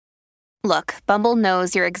Look, Bumble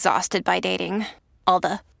knows you're exhausted by dating. All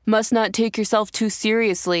the must not take yourself too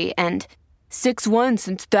seriously and 6'1"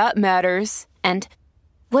 since that matters. And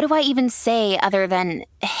what do I even say other than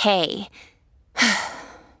hey?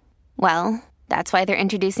 Well, that's why they're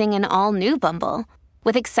introducing an all-new Bumble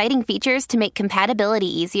with exciting features to make compatibility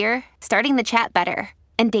easier, starting the chat better,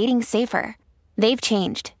 and dating safer. They've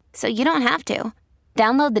changed, so you don't have to.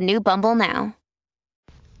 Download the new Bumble now.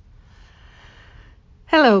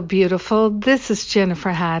 Hello, beautiful. This is Jennifer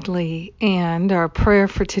Hadley, and our prayer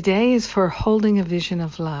for today is for holding a vision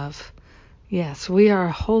of love. Yes, we are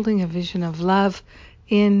holding a vision of love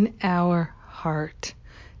in our heart.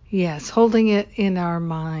 Yes, holding it in our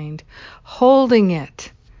mind, holding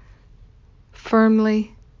it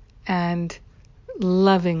firmly and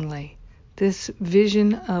lovingly. This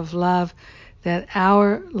vision of love that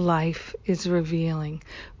our life is revealing.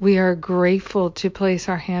 We are grateful to place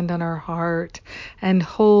our hand on our heart and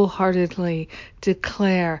wholeheartedly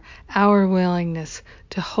declare our willingness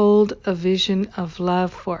to hold a vision of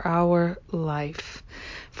love for our life,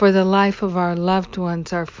 for the life of our loved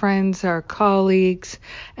ones, our friends, our colleagues,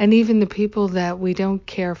 and even the people that we don't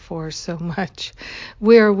care for so much.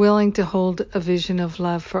 We are willing to hold a vision of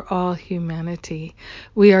love for all humanity.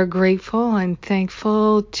 We are grateful and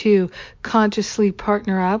thankful to consciously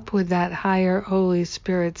partner up with that higher Holy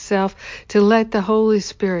Spirit self, to let the Holy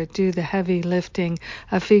Spirit do the heavy lifting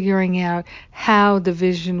of figuring out how the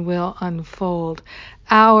vision will unfold.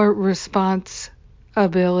 Our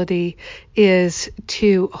responsibility is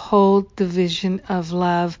to hold the vision of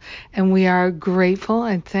love, and we are grateful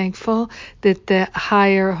and thankful that the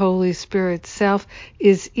higher Holy Spirit self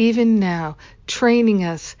is even now training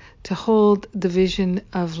us to hold the vision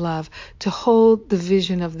of love, to hold the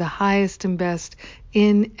vision of the highest and best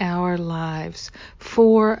in our lives,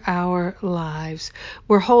 for our lives.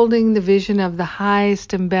 We're holding the vision of the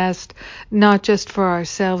highest and best, not just for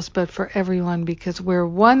ourselves, but for everyone, because we're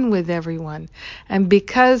one with everyone. And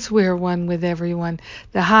because we're one with everyone,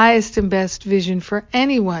 the highest and best vision for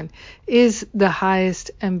anyone is the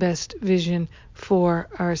highest and best vision for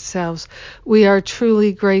ourselves. We are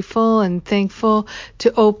truly grateful and thankful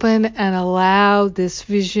to open and allow this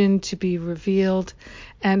vision to be revealed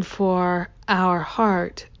and for our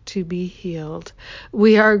heart to be healed.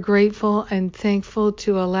 We are grateful and thankful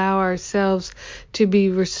to allow ourselves to be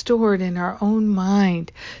restored in our own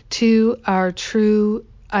mind to our true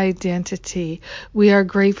identity. We are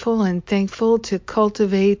grateful and thankful to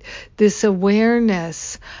cultivate this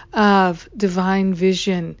awareness of divine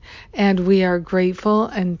vision, and we are grateful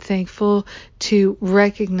and thankful to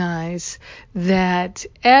recognize that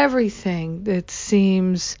everything that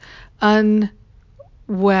seems unwell,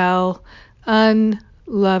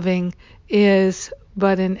 unloving is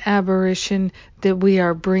but an aberration that we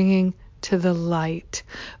are bringing to the light.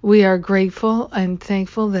 We are grateful and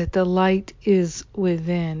thankful that the light is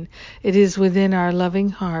within. It is within our loving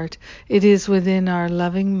heart. It is within our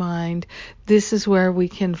loving mind. This is where we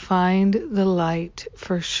can find the light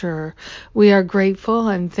for sure. We are grateful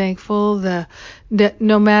and thankful that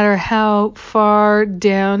no matter how far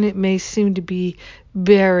down it may seem to be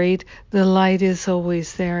buried, the light is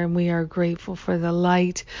always there, and we are grateful for the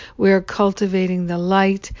light. We are cultivating the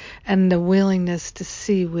light and the willingness to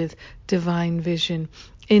see with divine vision.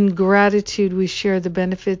 In gratitude, we share the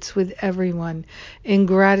benefits with everyone. In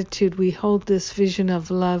gratitude, we hold this vision of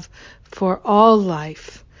love for all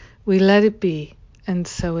life. We let it be, and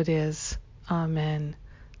so it is. Amen.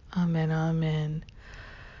 Amen. Amen.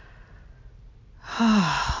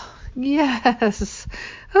 Yes.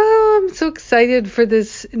 Oh, I'm so excited for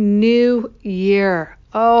this new year.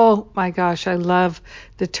 Oh my gosh, I love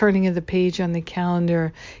the turning of the page on the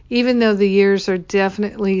calendar. Even though the years are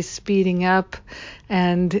definitely speeding up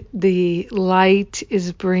and the light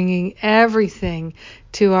is bringing everything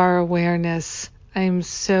to our awareness, I am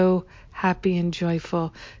so happy and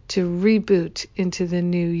joyful to reboot into the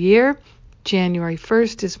new year. January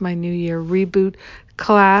 1st is my New Year reboot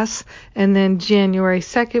class, and then January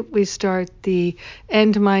 2nd we start the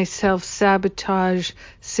End My Self-Sabotage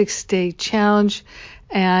 6-Day Challenge,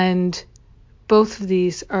 and both of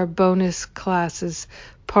these are bonus classes,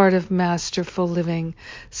 part of Masterful Living.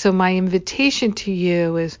 So my invitation to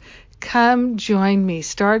you is come join me.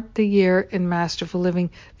 Start the year in Masterful Living.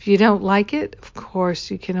 If you don't like it, of course,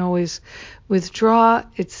 you can always withdraw.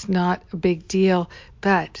 It's not a big deal.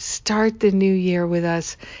 But start the new year with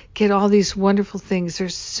us. Get all these wonderful things.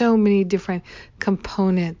 There's so many different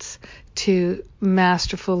components to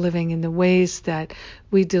Masterful Living in the ways that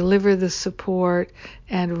we deliver the support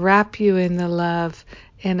and wrap you in the love.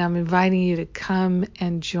 And I'm inviting you to come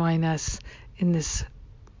and join us in this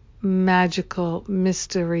magical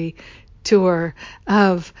mystery tour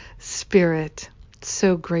of spirit.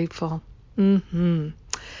 So grateful.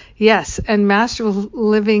 Yes, and Masterful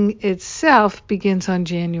Living itself begins on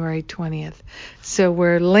January 20th. So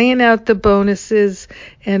we're laying out the bonuses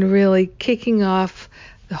and really kicking off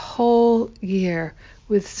the whole year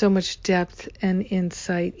with so much depth and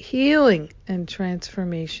insight, healing and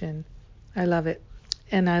transformation. I love it.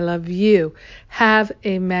 And I love you. Have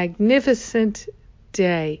a magnificent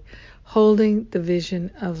day holding the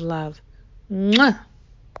vision of love. Mwah!